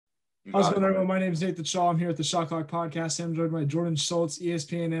You How's it got going, it. everyone? My name is Nathan Shaw. I'm here at the Shot Clock Podcast. I'm joined by Jordan Schultz,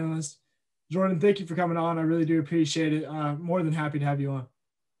 ESPN analyst. Jordan, thank you for coming on. I really do appreciate it. More than happy to have you on.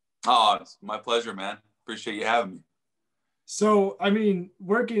 Oh, it's my pleasure, man. Appreciate you having me. So, you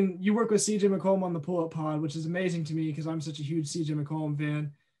work with CJ McCollum on the Pull Up Pod, which is amazing to me because I'm such a huge CJ McCollum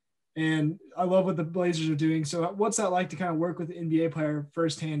fan, and I love what the Blazers are doing. So, what's that like to kind of work with an NBA player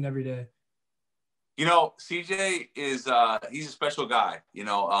firsthand every day? CJ is he's a special guy.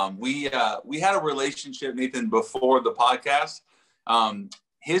 We had a relationship, Nathan, before the podcast.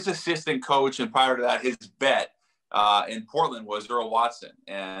 His assistant coach, and prior to that, his vet in Portland was Earl Watson,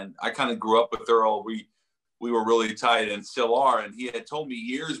 and I kind of grew up with Earl. We were really tight and still are. And he had told me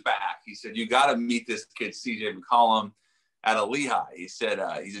years back, he said, you got to meet this kid, CJ McCollum, at a Lehigh. He said,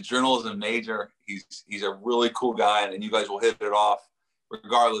 he's a journalism major. He's a really cool guy, and you guys will hit it off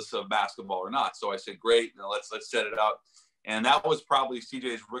regardless of basketball or not. So I said, great, let's set it up. And that was probably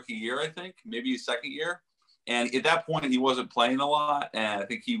CJ's rookie year, I think, maybe his second year. And at that point, he wasn't playing a lot. And I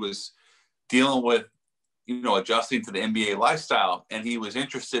think he was dealing with, adjusting to the NBA lifestyle. And he was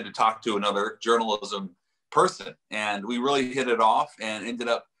interested to talk to another journalism person. And we really hit it off and ended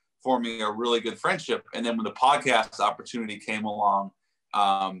up forming a really good friendship. And then when the podcast opportunity came along,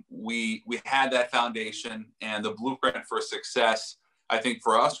 we had that foundation, and the blueprint for success, I think,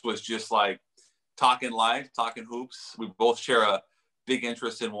 for us was just like talking life, talking hoops. We both share a big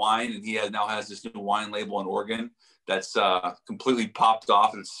interest in wine, and he now has this new wine label in Oregon that's completely popped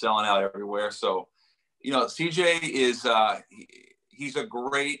off, and it's selling out everywhere. So, CJ is he's a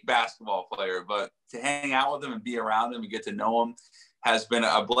great basketball player, but to hang out with him and be around him and get to know him has been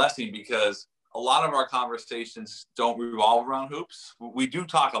a blessing, because a lot of our conversations don't revolve around hoops. We do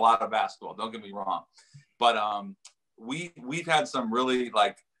talk a lot of basketball, don't get me wrong, but we've had some really,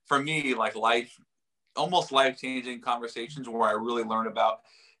 like, for me, like almost life-changing conversations where I really learned about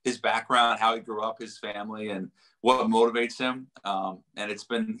his background, how he grew up, his family, and what motivates him. And it's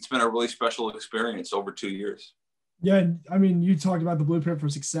been a really special experience over 2 years. Yeah, you talked about the blueprint for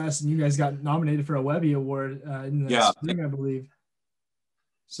success, and you guys got nominated for a Webby Award in the spring, I believe.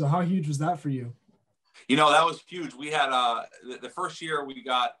 So how huge was that for you? That was huge. We had the first year we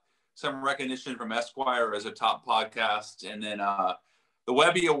got some recognition from Esquire as a top podcast, and then the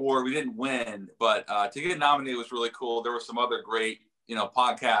Webby Award we didn't win, but to get nominated was really cool. There were some other great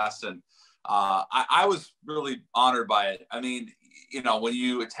podcasts, and I was really honored by it. I mean, when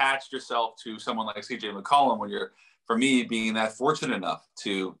you attach yourself to someone like CJ McCollum, for me, being that fortunate enough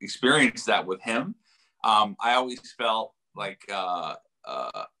to experience that with him, I always felt like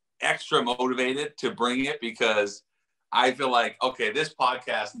extra motivated to bring it, because I feel like, okay, this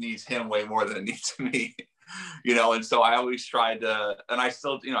podcast needs him way more than it needs me, and so I always tried to, and I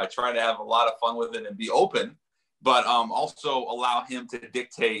still, I try to have a lot of fun with it and be open, but also allow him to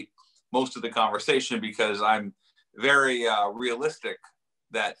dictate most of the conversation, because I'm very realistic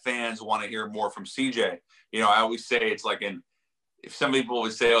that fans want to hear more from CJ. I always say it's like, if some people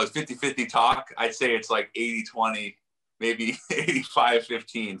would say, oh, it's 50-50 talk, I'd say it's like 80-20, maybe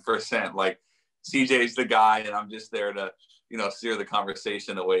 85-15%. Like, CJ's the guy, and I'm just there to, steer the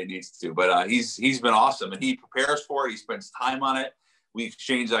conversation the way it needs to. But he's been awesome, and he prepares for it. He spends time on it. We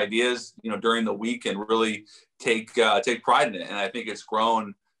exchange ideas, during the week, and really take pride in it. And I think it's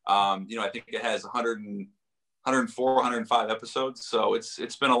grown. I think it has 104, 105 episodes. So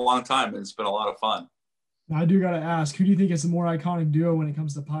it's been a long time, and it's been a lot of fun. I do got to ask, who do you think is the more iconic duo when it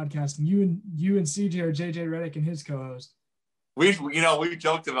comes to podcasting? You and CJ, or JJ Redick and his co-host? We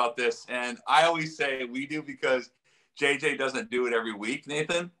joked about this, and I always say we do, because JJ doesn't do it every week,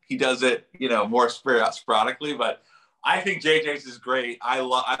 Nathan. He does it, more sporadically, but I think JJ's is great. I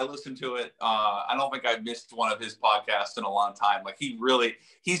listen to it. I don't think I've missed one of his podcasts in a long time. Like,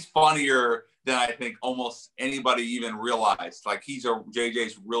 he's funnier than I think almost anybody even realized. Like,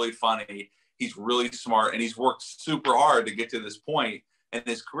 JJ's really funny. He's really smart, and he's worked super hard to get to this point in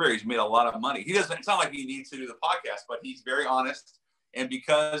his career. He's made a lot of money. It's not like he needs to do the podcast, but he's very honest. And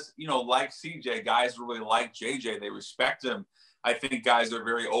because, like CJ, guys really like JJ, they respect him. I think guys are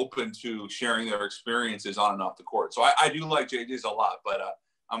very open to sharing their experiences on and off the court. So I do like JJ's a lot, but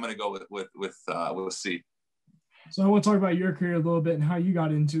I'm going to go with C. So I want to talk about your career a little bit and how you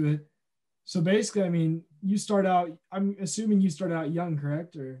got into it. So basically, I'm assuming you started out young,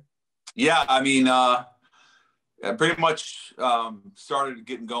 correct? Or yeah, I pretty much started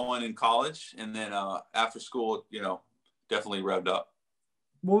getting going in college, and then after school, definitely revved up.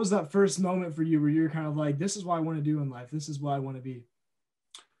 What was that first moment for you where you're kind of like, this is what I want to do in life, this is what I want to be?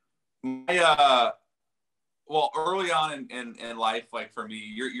 Well, early on in life, like for me,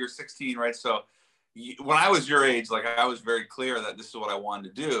 you're 16, right? So when I was your age, like I was very clear that this is what I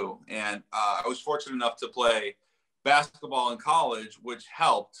wanted to do. And I was fortunate enough to play basketball in college, which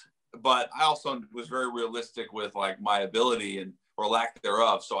helped. But I also was very realistic with like my ability and or lack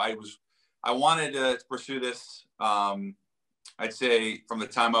thereof. So I wanted to pursue this. I'd say from the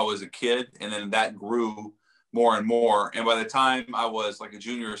time I was a kid, and then that grew more and more. And by the time I was like a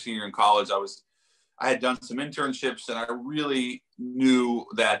junior or senior in college, I had done some internships, and I really knew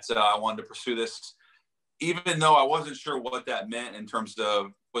that I wanted to pursue this, even though I wasn't sure what that meant in terms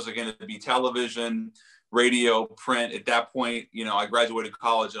of, was it going to be television, radio, print? At that point, I graduated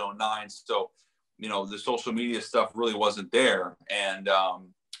college in 2009. So, the social media stuff really wasn't there. And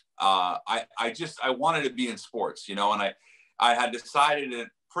I wanted to be in sports, and I had decided at a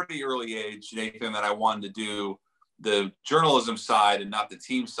pretty early age, Nathan, that I wanted to do the journalism side and not the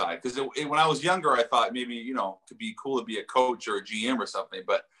team side. Because when I was younger, I thought maybe, it could be cool to be a coach or a GM or something.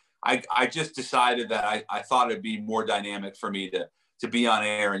 But I just decided that I thought it'd be more dynamic for me to be on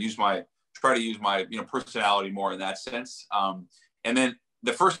air and try to use my personality more in that sense. And then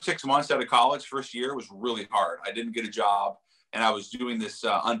the first 6 months out of college, first year, was really hard. I didn't get a job, and I was doing this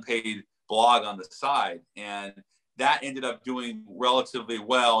unpaid blog on the side, and that ended up doing relatively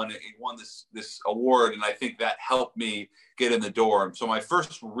well, and it won this award, and I think that helped me get in the door. So my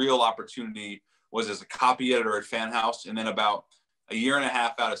first real opportunity was as a copy editor at Fan House, and then about a year and a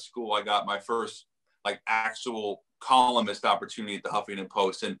half out of school, I got my first like actual columnist opportunity at the Huffington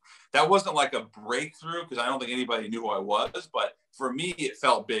Post. And that wasn't like a breakthrough because I don't think anybody knew who I was, but for me, it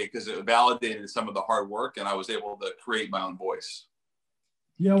felt big because it validated some of the hard work, and I was able to create my own voice.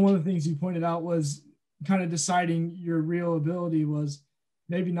 Yeah, one of the things you pointed out was kind of deciding your real ability was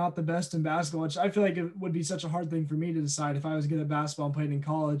maybe not the best in basketball, which I feel like it would be such a hard thing for me to decide if I was good at basketball and played in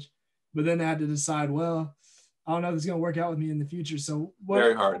college, but then I had to decide, well, I don't know if it's going to work out with me in the future. So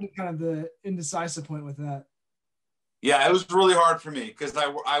very hard. What was kind of the indecisive point with that? Yeah, it was really hard for me because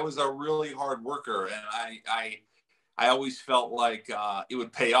I was a really hard worker, and I always felt like it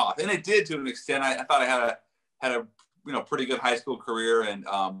would pay off, and it did to an extent. I thought I had a pretty good high school career and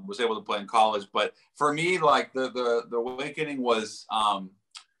was able to play in college. But for me, like the awakening was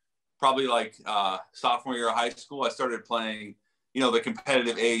probably like sophomore year of high school. I started playing, the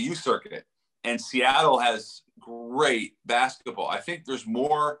competitive AAU circuit, and Seattle has great basketball. I think there's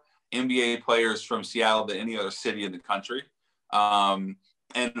more NBA players from Seattle than any other city in the country. And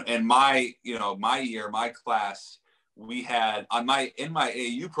my class, we had in my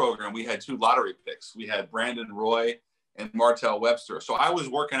AAU program, we had 2 lottery picks. We had Brandon Roy and Martell Webster. So I was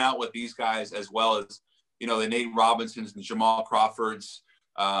working out with these guys as well as, the Nate Robinsons and Jamal Crawfords,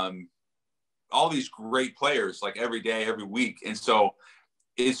 all these great players like every day, every week. And so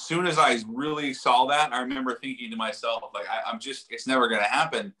as soon as I really saw that, I remember thinking to myself, like, it's never going to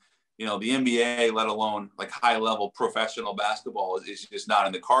happen. The NBA, let alone like high level professional basketball is just not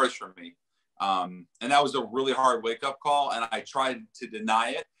in the cards for me. And that was a really hard wake up call. And I tried to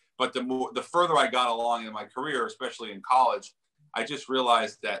deny it. But the further I got along in my career, especially in college, I just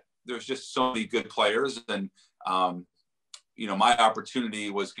realized that there's just so many good players. And, my opportunity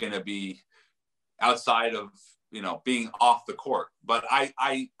was going to be outside of, being off the court. But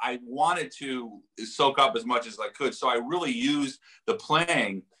I wanted to soak up as much as I could. So I really used the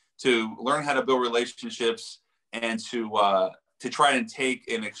playing to learn how to build relationships and to try and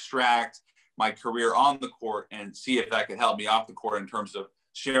take and extract my career on the court and see if that could help me off the court in terms of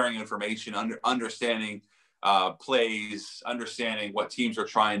sharing information, understanding plays, understanding what teams are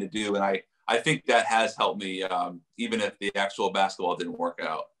trying to do. And I think that has helped me, even if the actual basketball didn't work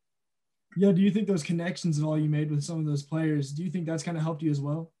out. Yeah. Do you think those connections and all you made with some of those players, do you think that's kind of helped you as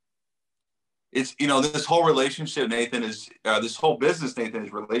well? It's, this whole relationship, Nathan, is this whole business, Nathan,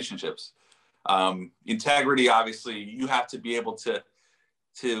 is relationships. Integrity, obviously, you have to be able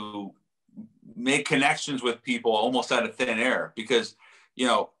to make connections with people almost out of thin air because,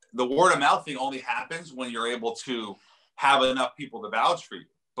 the word of mouth thing only happens when you're able to have enough people to vouch for you.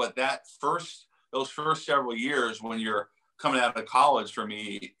 But those first several years when you're coming out of college for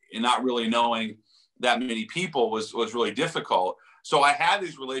me and not really knowing that many people was really difficult. So I had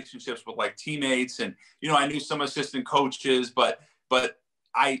these relationships with like teammates and, I knew some assistant coaches, but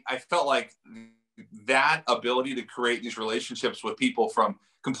I felt like that ability to create these relationships with people from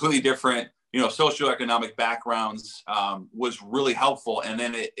completely different, socioeconomic backgrounds was really helpful. And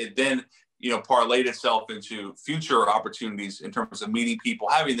then it then, parlayed itself into future opportunities in terms of meeting people,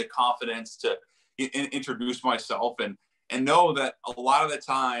 having the confidence to introduce myself and know that a lot of the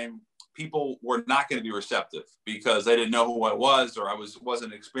time people were not going to be receptive because they didn't know who I was or I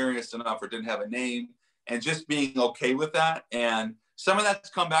wasn't experienced enough or didn't have a name, and just being okay with that and some of that's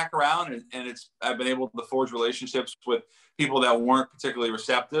come back around, and I've been able to forge relationships with people that weren't particularly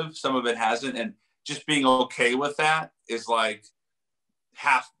receptive. Some of it hasn't, and just being okay with that is like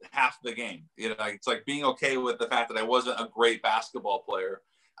half the game. It's like being okay with the fact that I wasn't a great basketball player.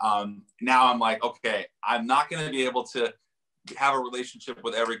 Now I'm like, okay, I'm not going to be able to have a relationship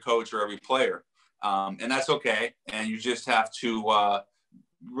with every coach or every player. And that's okay. And you just have to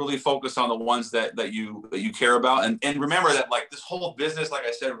really focus on the ones that you care about. And remember that, like, this whole business, like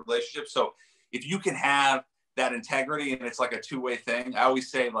I said, relationships. So if you can have that integrity and it's like a two-way thing, I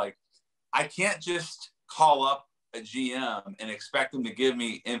always say, like, I can't just call up a GM and expect them to give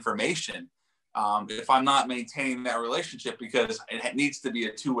me information if I'm not maintaining that relationship, because it needs to be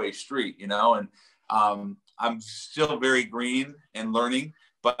a two-way street, and I'm still very green and learning,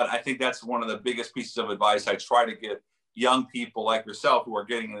 but I think that's one of the biggest pieces of advice I try to give young people like yourself who are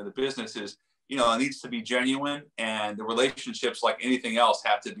getting into the business is, it needs to be genuine, and the relationships, like anything else,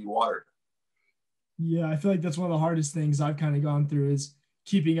 have to be watered. Yeah, I feel like that's one of the hardest things I've kind of gone through is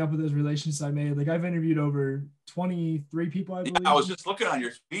keeping up with those relationships I made. Like, I've interviewed over 23 people, I believe. Yeah, I was just looking on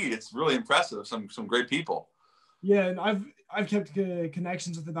your feed. It's really impressive. Some great people. Yeah, and I've kept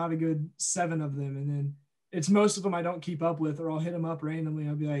connections with about a good 7 of them, and then it's most of them I don't keep up with, or I'll hit them up randomly.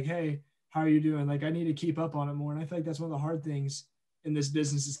 I'll be like, hey, how are you doing? Like, I need to keep up on it more. And I feel like that's one of the hard things in this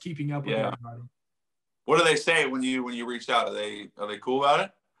business is keeping up with everybody. What do they say when you reach out? Are they cool about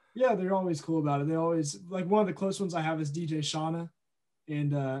it? Yeah, they're always cool about it. They always, like, one of the close ones I have is DJ Shauna,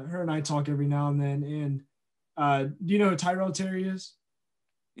 and her and I talk every now and then. And do you know who Tyrell Terry is?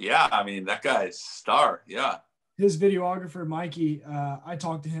 Yeah, I mean, that guy's star. Yeah. His videographer, Mikey, I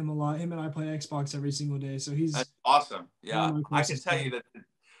talk to him a lot. Him and I play Xbox every single day. So That's awesome. Yeah. I can tell you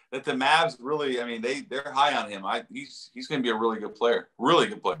that the Mavs really, I mean, they're high on him. He's going to be a really good player. Really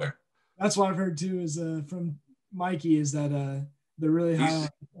good player. That's what I've heard too, is from Mikey, is that they're really high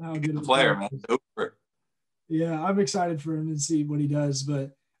on how good of a player, man. Super. Yeah, I'm excited for him and see what he does.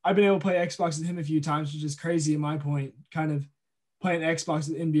 But I've been able to play Xbox with him a few times, which is crazy at my point, kind of playing Xbox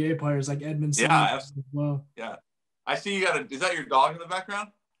with NBA players like Edmund. Yeah, as well. Yeah. I see you is that your dog in the background?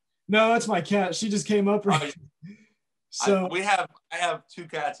 No, that's my cat. She just came up. Right. So I have 2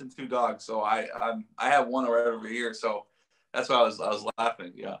 cats and 2 dogs. So I have one right over here. So that's why I was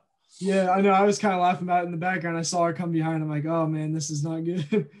laughing. Yeah. Yeah, I know. I was kind of laughing about it in the background. I saw her come behind. I'm like, oh man, this is not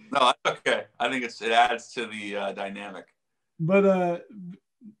good. No, that's okay. I think it adds to the dynamic. But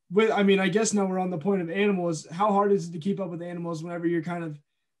I guess now we're on the point of animals. How hard is it to keep up with animals whenever you're kind of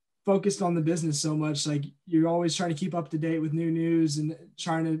focused on the business so much? Like, you're always trying to keep up to date with new news and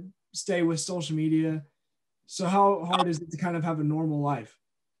trying to stay with social media. So how hard is it to kind of have a normal life?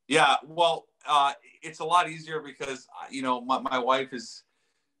 Yeah, well, it's a lot easier because, my wife is,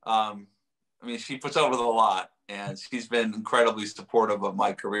 she puts up with a lot, and she's been incredibly supportive of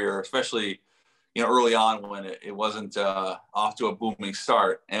my career, especially, early on when it wasn't off to a booming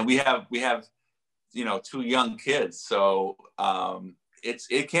start. And we have 2 young kids. So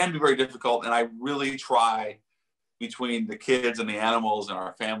it can be very difficult. And I really try, between the kids and the animals and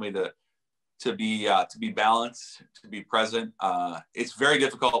our family, to be balanced, to be present. It's very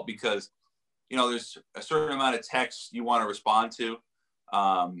difficult because, there's a certain amount of text you want to respond to,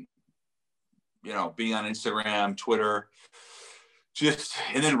 being on Instagram, Twitter,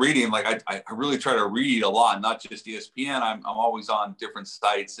 and then reading. Like, I really try to read a lot, not just ESPN. I'm always on different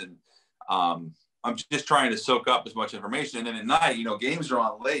sites, and I'm just trying to soak up as much information. And then at night, games are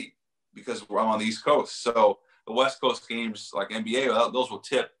on late because I'm on the East Coast. So the West Coast games, like NBA, those will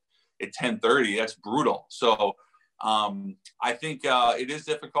tip at 10:30. That's brutal. So I think it is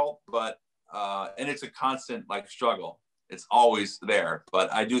difficult, but and it's a constant struggle. It's always there.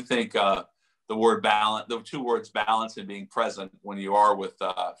 But I do think the 2 words balance and being present when you are with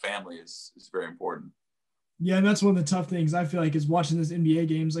family is very important. Yeah, and that's one of the tough things I feel like is watching this NBA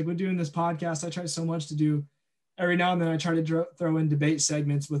games. Like, when doing this podcast, I try so much to do. Every now and then I try to throw in debate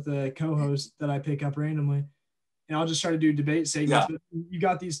segments with a co-host that I pick up randomly. And I'll just try to do debate segments. Yeah. But you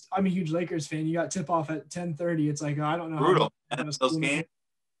got these, I'm a huge Lakers fan. You got tip off at 10:30. It's like, I don't know. Brutal. Those games,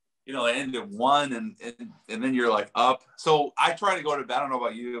 they end at 1 and then you're like up. So I try to go to bed. I don't know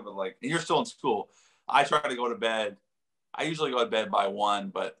about you, but and you're still in school. I try to go to bed. I usually go to bed by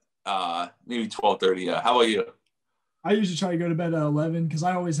 1, but maybe 12:30. Yeah. How about you? I usually try to go to bed at 11 because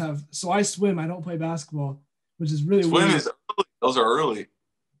I always have. So I swim. I don't play basketball, which is really weird. Swim is early. Those are early.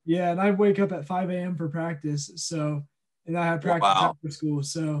 Yeah, and I wake up at 5 a.m. for practice. So, and I have practice after school.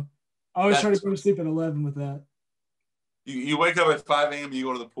 So I always try to go to sleep at 11 with that. You wake up at 5 a.m. and you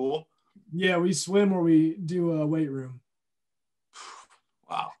go to the pool? Yeah, we swim or we do a weight room.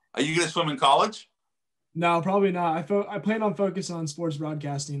 Wow. Are you going to swim in college? No, probably not. I plan on focusing on sports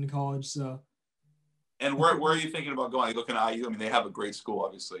broadcasting in college. So, And where are you thinking about going? Are you looking at IU? I mean, they have a great school,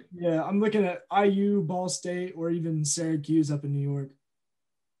 obviously. yeah, I'm looking at IU, Ball State, or even Syracuse up in New York.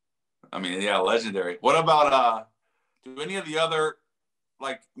 I mean, yeah, legendary. What about do any of the other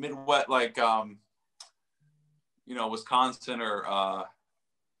like Midwest, like Wisconsin or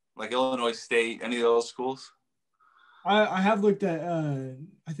like Illinois State, any of those schools? I have looked at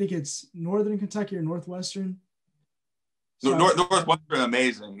I think it's Northern Kentucky or Northwestern. So Northwestern,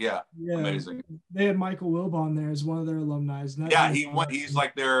 amazing, yeah, yeah, amazing. they had Michael Wilbon there as one of their alumni. Yeah, he's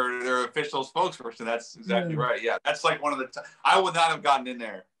like their official spokesperson. That's exactly right. Yeah, that's like one of the. I would not have gotten in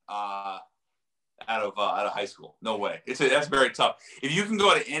there out of high school. No way. That's very tough. If you can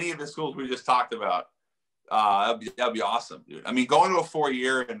go to any of the schools we just talked about, that'd be awesome, dude. I mean, going to a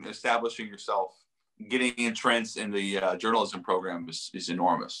 4-year and establishing yourself, getting entrenched in the journalism program is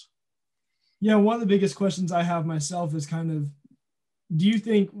enormous. Yeah, one of the biggest questions I have myself is kind of, do you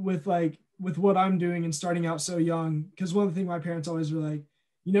think with what I'm doing and starting out so young, because one of the things my parents always were like,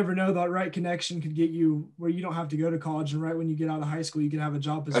 you never know, that right connection could get you where you don't have to go to college, and right when you get out of high school, you can have a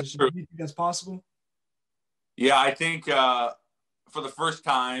job position. Do you think that's possible? Yeah, I think for the first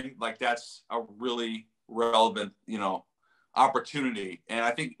time, like that's a really relevant, opportunity. And I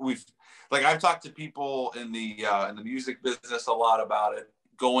think I've talked to people in the music business a lot about it,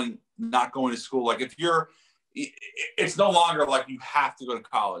 not going to school. Like it's no longer like you have to go to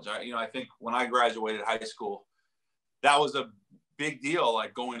college. I think when I graduated high school, that was a big deal,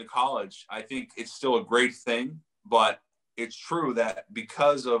 like going to college. I think it's still a great thing, but it's true that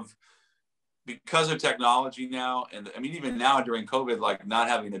because of technology now, and I mean, even now during COVID, like not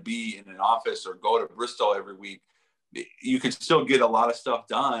having to be in an office or go to Bristol every week, you could still get a lot of stuff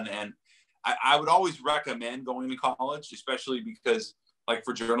done. And I would always recommend going to college, especially because like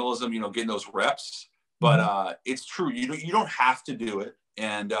for journalism, getting those reps. But it's true, you don't have to do it.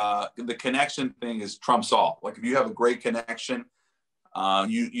 And the connection thing is trumps all. Like if you have a great connection,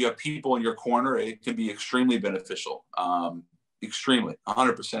 you have people in your corner, it can be extremely beneficial. Extremely,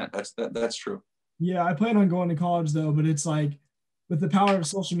 100%. That's true. Yeah, I plan on going to college though, but it's like with the power of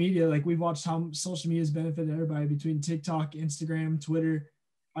social media, like we've watched how social media has benefited everybody between TikTok, Instagram, Twitter.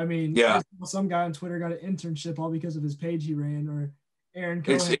 I mean, yeah, some guy on Twitter got an internship all because of his page he ran, or Aaron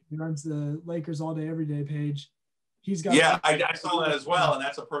Cohen runs the Lakers All Day Every Day page. He's got I saw that as well, and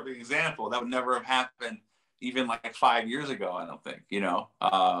that's a perfect example. That would never have happened even like 5 years ago. I don't think.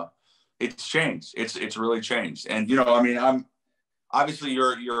 It's changed. It's really changed, and I mean, I'm obviously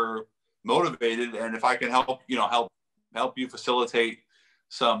you're motivated, and if I can help you facilitate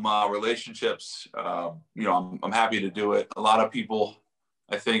some relationships, I'm happy to do it. A lot of people,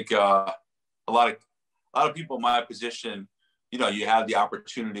 I think, a lot of people in my position, you have the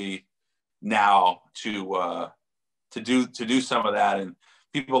opportunity now to do some of that, and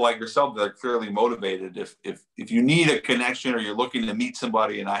people like yourself that are clearly motivated. If you need a connection or you're looking to meet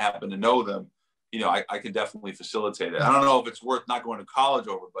somebody, and I happen to know them, I can definitely facilitate it. I don't know if it's worth not going to college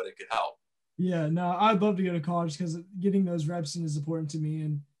over, but it could help. Yeah, no, I'd love to go to college because getting those reps in is important to me.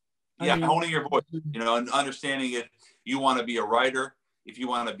 And honing your voice, and understanding if you want to be a writer, if you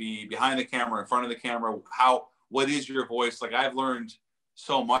want to be behind the camera, in front of the camera, what is your voice? Like I've learned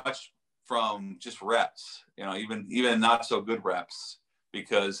so much from just reps, even not so good reps,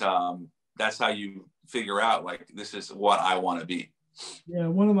 because that's how you figure out like, this is what I want to be. Yeah,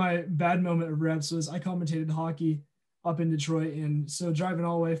 one of my bad moment of reps was I commentated hockey up in Detroit, and so driving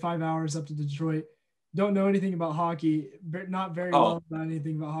all the way 5 hours up to Detroit, don't know anything about hockey, not very well about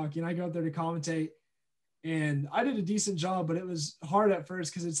anything about hockey, and I go up there to commentate, and I did a decent job, but it was hard at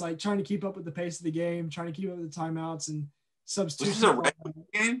first because it's like trying to keep up with the pace of the game, trying to keep up with the timeouts and substitutions. Was this a Red Wings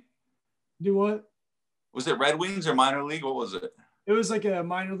game? Do what? Was it Red Wings or minor league? What was it? It was like a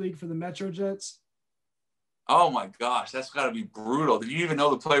minor league for the Metro Jets. Oh my gosh, that's got to be brutal. Did you even know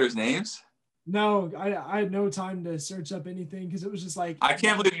the players' names? No, I had no time to search up anything because it was just like, I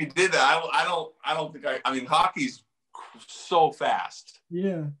can't believe you did that. I don't think I mean, hockey's so fast.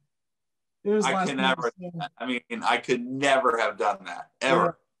 Yeah. It was I could never have done that ever.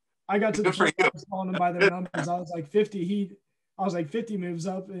 Yeah. I got to the point where I was calling them by their numbers. I was like 50. I was like 50 moves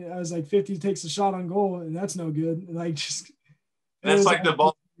up. And I was like 50 takes a shot on goal, and that's no good. Like that's like the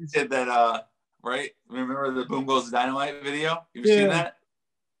ball did that. Right? Remember the Boom Goes Dynamite video? You've seen that?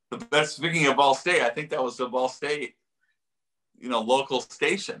 That's speaking of Ball State. I think that was the Ball State, local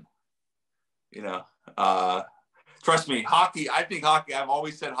station. Trust me, hockey. I think hockey. I've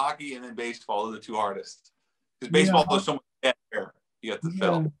always said hockey and then baseball are the two hardest, because baseball is so much dead air you have to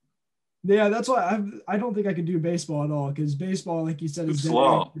fill. Yeah, that's why I don't think I could do baseball at all, because baseball, like you said, Too is dead.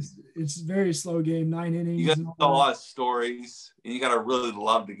 slow. It's a very slow game, 9 innings You got and to all tell a that. lot of stories, and you got to really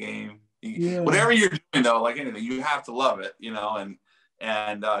love the game. Yeah. Whatever you're doing, though, like anything, you have to love it,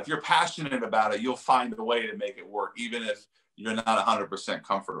 and if you're passionate about it, you'll find a way to make it work, even if you're not 100%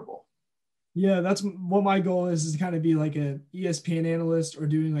 comfortable. Yeah, that's what my goal is to kind of be like a ESPN analyst or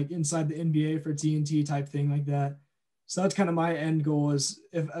doing like inside the NBA for TNT type thing like that. So that's kind of my end goal is,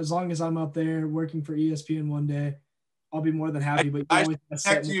 if as long as I'm up there working for ESPN one day, I'll be more than happy. But you I always should gotta set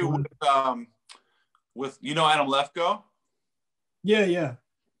connect more you limit. with Adam Lefko. Yeah, yeah.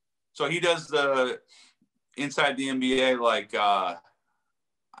 So he does the inside the NBA, like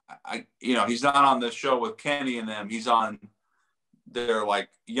he's not on the show with Kenny and them. He's on their like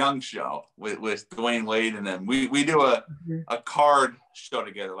young show with Dwayne Wade and them. We do a card show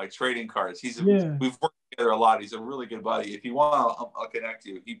together, like trading cards. Yeah. We've worked together a lot. He's a really good buddy. If you want, I'll connect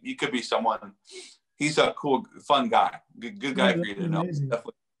you. He could be someone. He's a cool, fun guy. Good Yeah, guy for that'd you be to know. amazing.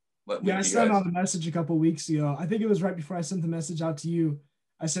 Definitely let Yeah, I you sent guys. out a message a couple weeks ago. I think it was right before I sent the message out to you.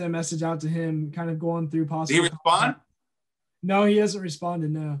 I sent a message out to him, kind of going through Did he possible respond? contact. No, he hasn't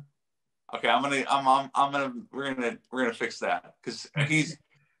responded. No. Okay, we're gonna fix that because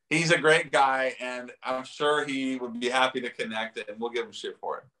he's a great guy, and I'm sure he would be happy to connect, and we'll give him shit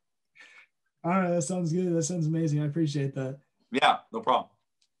for it. All right, that sounds good. That sounds amazing. I appreciate that. Yeah, no problem.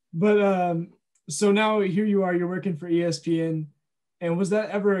 But so now here you are. You're working for ESPN, and was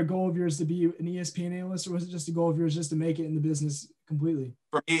that ever a goal of yours to be an ESPN analyst, or was it just a goal of yours just to make it in the business completely?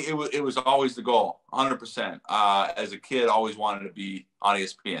 For me, it was always the goal, 100%. As a kid, always wanted to be on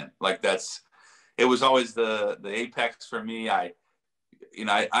ESPN. Like it was always the apex for me. I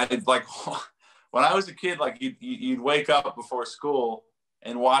like when I was a kid, like you'd wake up before school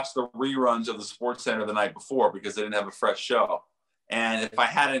and watch the reruns of the Sports Center the night before because they didn't have a fresh show. And if I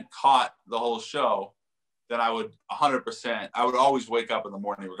hadn't caught the whole show, then I would 100%. I would always wake up in the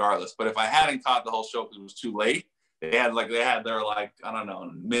morning regardless. But if I hadn't caught the whole show because it was too late, they had their like I don't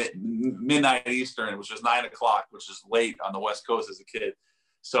know midnight Eastern, which was 9 o'clock, which is late on the West Coast as a kid.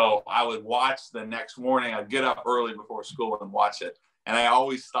 So I would watch the next morning. I'd get up early before school and watch it. And I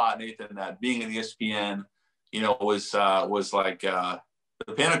always thought, Nathan, that being an ESPN, was like the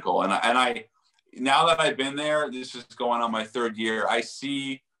pinnacle. And I now that I've been there, this is going on my third year. I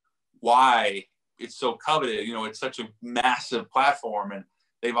see why it's so coveted. It's such a massive platform, and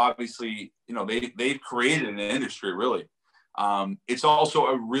they've obviously, they've created an industry really. It's also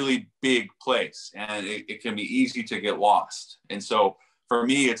a really big place, and it can be easy to get lost. And so for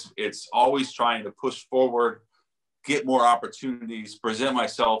me, it's always trying to push forward, get more opportunities, present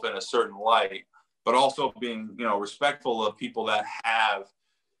myself in a certain light, but also being, respectful of people that have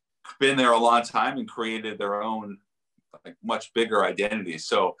been there a long time and created their own like much bigger identities.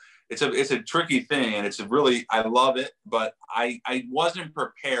 So it's a tricky thing, and I love it, but I wasn't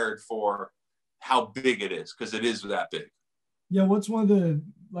prepared for how big it is, because it is that big. Yeah, what's one of the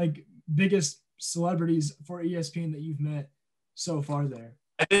like biggest celebrities for ESPN that you've met so far there?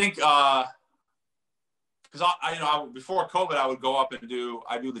 I think because before COVID, I would go up and do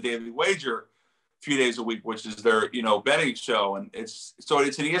the Daily Wager a few days a week, which is their betting show, and it's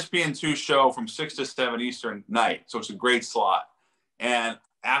an ESPN2 show from 6 to 7 Eastern night, so it's a great slot. And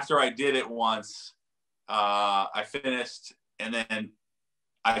after I did it once, I finished, and then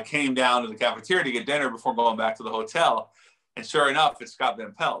I came down to the cafeteria to get dinner before going back to the hotel, and sure enough, it's Scott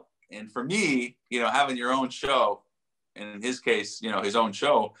Van Pelt. And for me, having your own show, and in his case, his own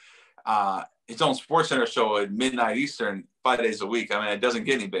show, his own Sports Center show at midnight Eastern, 5 days a week. I mean, it doesn't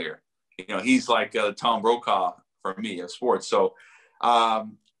get any bigger. He's like Tom Brokaw for me of sports. So,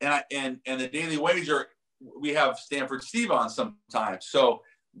 and the Daily Wager, we have Stanford Steve on sometimes. So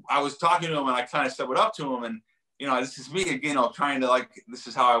I was talking to him, and I kind of said what up to him, and this is me again. Trying to this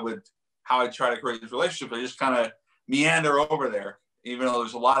is how I try to create this relationship. I just kind of meander over there, even though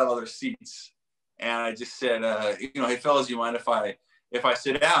there's a lot of other seats. And I just said, hey fellas, you mind if I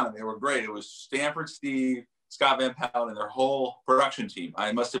sit down? And they were great. It was Stanford Steve, Scott Van Pelt, and their whole production team.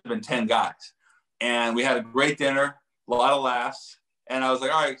 I must have been 10 guys. And we had a great dinner, a lot of laughs. And I was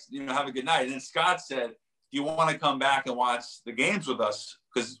like, all right, have a good night. And then Scott said, do you want to come back and watch the games with us?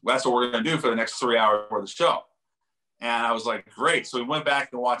 Because that's what we're going to do for the next 3 hours for the show. And I was like, great. So we went back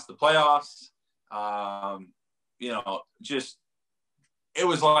and watched the playoffs. It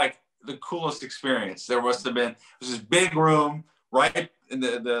was like the coolest experience. There must have been this big room right in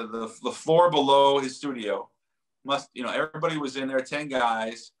the floor below his studio. Everybody was in there, 10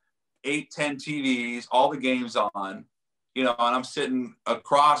 guys, 8-10 TVs, all the games on, and I'm sitting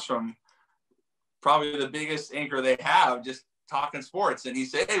across from probably the biggest anchor they have, just talking sports, and he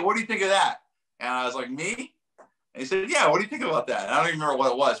said, "Hey, what do you think of that?" And I was like, "Me?" And he said, "Yeah, what do you think about that?" And I don't even remember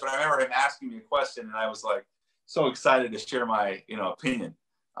what it was, but I remember him asking me a question, and I was like so excited to share my opinion.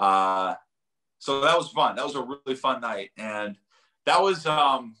 So that was fun. That was a really fun night, and that was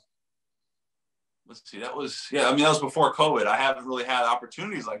let's see, that was that was before COVID. I haven't really had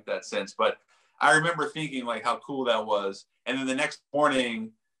opportunities like that since, but I remember thinking like how cool that was. And then the next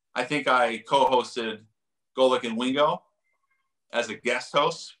morning, I think I co-hosted Go Look and Wingo as a guest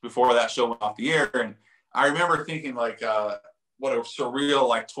host before that show went off the air. And I remember thinking like what a surreal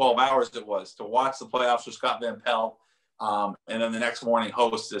like 12 hours it was to watch the playoffs with Scott Van Pelt, and then the next morning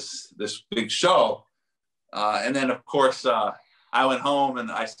host this big show. And then of course I went home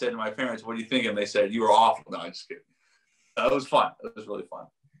and I said to my parents, "What do you think?" And they said, "You were awful." No, I'm just kidding. It was fun. It was really fun.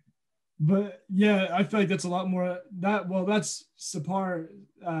 But yeah, I feel like that's a lot more that's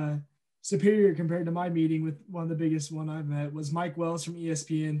superior compared to my meeting with one of the biggest one I've met was Mike Wells from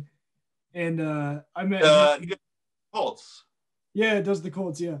ESPN. And I met Schultz. Yeah, it does the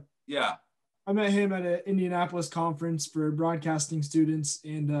Colts, yeah. Yeah. I met him at an Indianapolis conference for broadcasting students,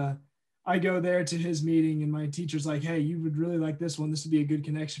 and I go there to his meeting, and my teacher's like, "Hey, you would really like this one. This would be a good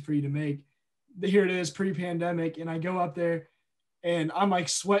connection for you to make." Here it is, pre-pandemic, and I go up there, and I'm like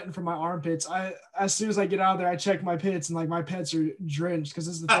sweating from my armpits. As soon as I get out of there, I check my pits, and like my pits are drenched because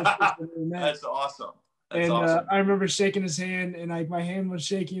this is the first person I've ever met. That's awesome. That's awesome. I remember shaking his hand, and like my hand was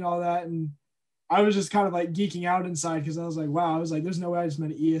shaking and all that, and I was just kind of like geeking out inside because I was like, wow, I was like, there's no way I just met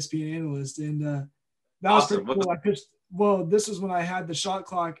an ESPN analyst, and that was awesome. pretty cool. I pitched. Well, this was when I had the shot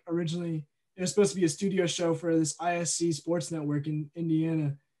clock originally. It was supposed to be a studio show for this ISC sports network in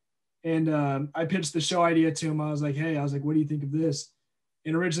Indiana. And I pitched the show idea to him. I was like, what do you think of this?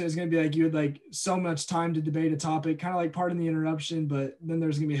 And originally it was going to be like, you had like so much time to debate a topic, kind of like pardon the interruption, but then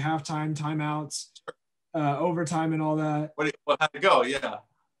there's going to be halftime, timeouts, overtime and all that. How'd it go? Yeah.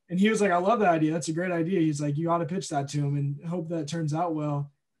 And he was like, "I love that idea. That's a great idea." He's like, "You ought to pitch that to him and hope that turns out well."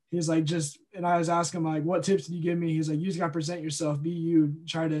 He's like, and I was asking him like, "What tips did you give me?" He's like, "You just got to present yourself, be you,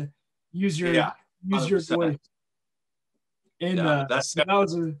 try to use your voice." And so that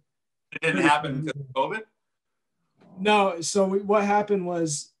was it didn't happen because of COVID? No. So what happened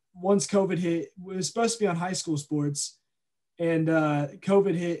was once COVID hit, it was supposed to be on high school sports, and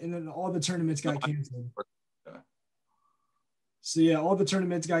COVID hit, and then all the tournaments got canceled. So yeah, all the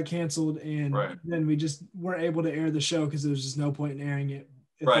tournaments got canceled, and then we just weren't able to air the show because there was just no point in airing it.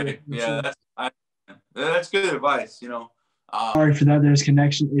 Right. Yeah, that's good advice. Sorry for that. There's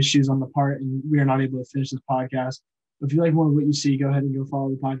connection issues on the part, and we are not able to finish this podcast. But if you like more of what you see, go ahead and go follow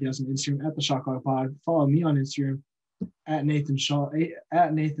the podcast on Instagram at the Shot Clock Pod. Follow me on Instagram at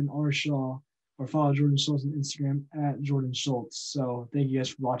Nathan R. Shaw, or follow Jordan Schultz on Instagram at Jordan Schultz. So thank you guys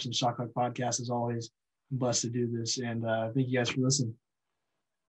for watching the Shot Clock Podcast as always. I'm blessed to do this, and thank you guys for listening.